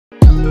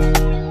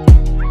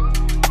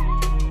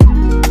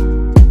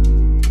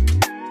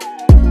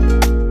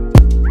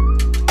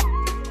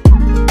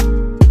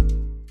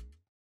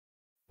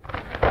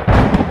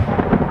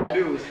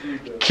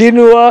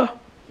Quinoa.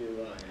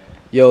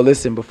 Yo,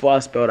 listen, before I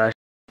spell that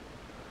shit,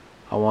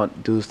 I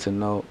want dudes to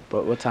know,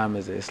 but what time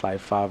is it? It's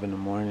like 5 in the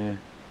morning.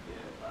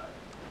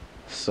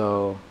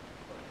 So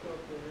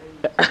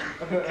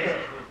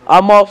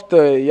I'm off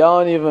the, y'all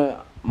don't even,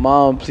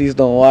 mom, please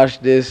don't watch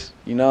this,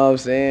 you know what I'm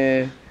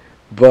saying?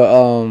 But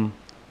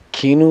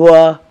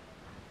quinoa,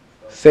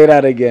 say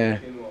that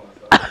again.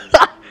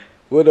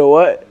 With a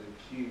what?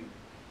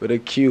 With a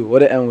Q.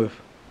 What a N with?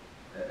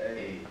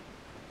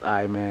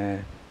 Alright,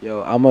 man.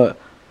 Yo,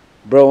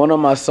 bro, one of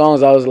my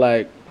songs, I was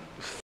like,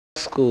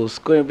 school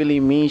ain't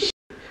really mean shit.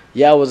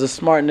 Yeah, I was a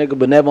smart nigga,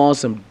 but never on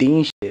some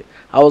Dean shit.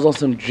 I was on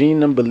some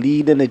dream and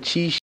believed in the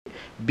cheese shit.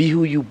 Be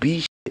who you be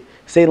shit.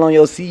 Sail on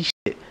your sea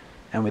shit.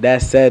 And with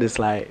that said, it's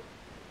like,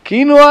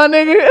 quinoa,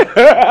 nigga?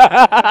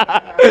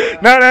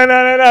 No.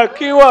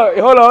 Quinoa.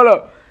 Hold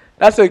on.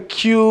 That's a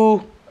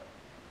Q.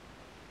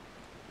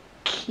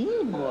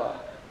 Quinoa.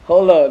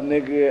 Hold up,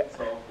 nigga.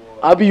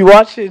 I be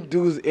watching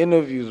dudes'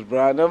 interviews,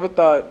 bro. I never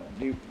thought,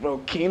 bro,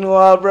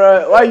 quinoa,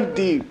 bro. Why you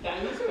deep?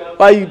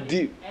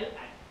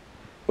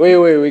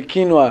 Wait,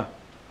 quinoa.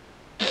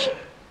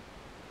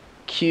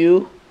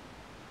 Q.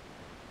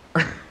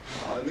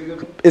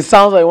 It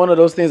sounds like one of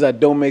those things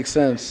that don't make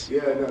sense.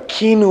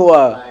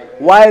 Quinoa.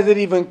 Why is it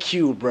even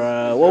Q,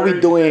 bro? What we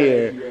doing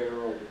here?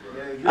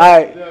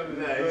 Alright.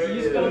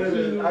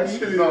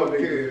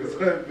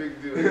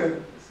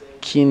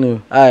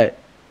 Quinoa. Alright.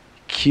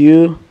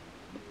 Q.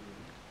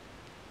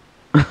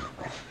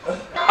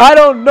 I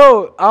don't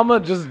know. I'ma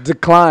just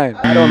decline.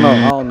 I don't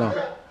know.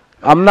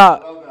 I'm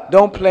not.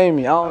 Don't play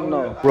me. I don't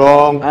know.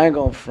 Wrong. I ain't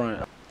gonna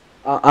front.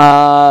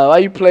 Why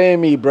you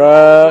playing me,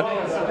 bruh?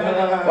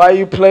 Why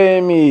you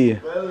playing me?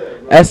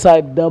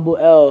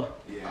 SILLOUHETTE.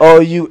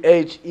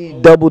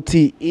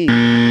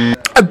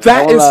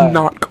 That is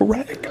not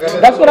correct.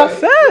 That's what I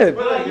said.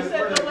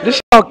 This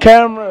shit on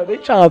camera. They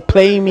trying to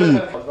play me.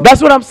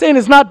 That's what I'm saying.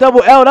 It's not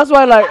double L. That's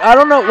why, like, I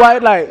don't know why,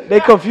 like,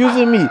 they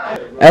confusing me.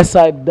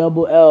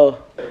 SILL.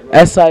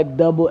 I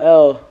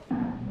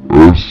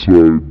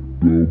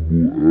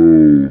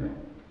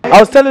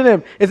was telling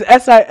him it's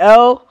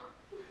SILH.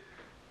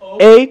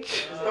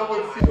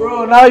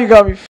 Bro, now you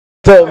got me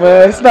f***ed up,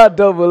 man. It's not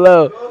double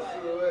L.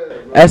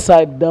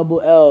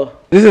 SILL.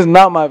 This is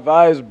not my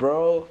vibes,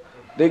 bro.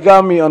 They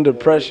got me under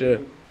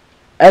pressure.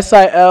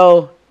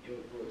 SILHOUTTE.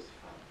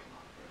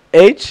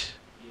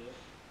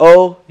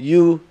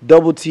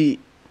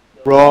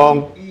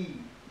 Wrong.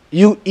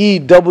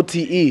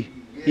 UETTE.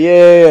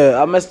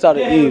 Yeah, I messed out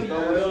the E.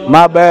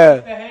 My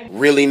bad.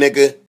 Really,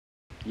 nigga?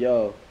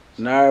 Yo,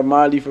 Naira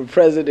Marley for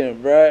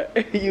president, bruh.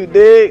 You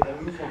dig?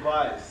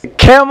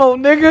 Kamo,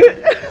 nigga.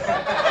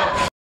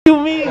 You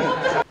mean?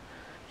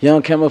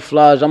 Young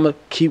camouflage, I'ma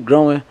keep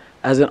growing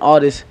as an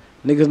artist.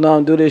 Niggas know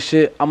I'm do this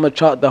shit. I'ma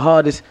chart the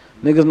hardest.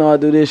 Niggas know I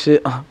do this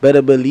shit.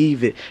 Better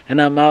believe it.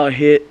 And I'm out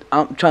here.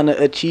 I'm trying to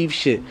achieve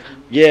shit.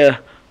 Yeah,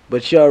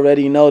 but you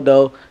already know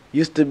though.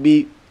 Used to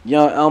be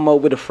young Elmo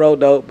with a fro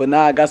though, but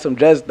now I got some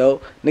dress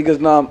though. Niggas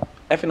know I'm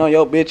effing on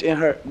your bitch in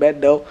her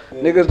bed though.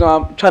 Niggas know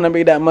I'm trying to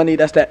make that money.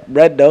 That's that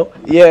bread though.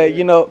 Yeah,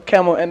 you know,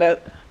 Kamo, and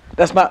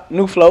that's my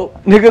new flow.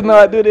 Niggas know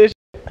I do this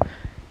shit.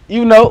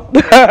 You know.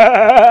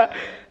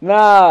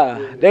 Nah,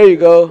 there you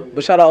go.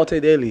 But shout out Alte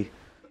Daily.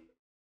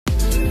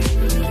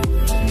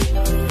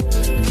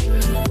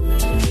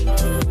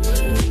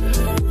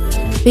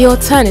 The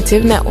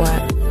Alternative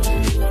Network.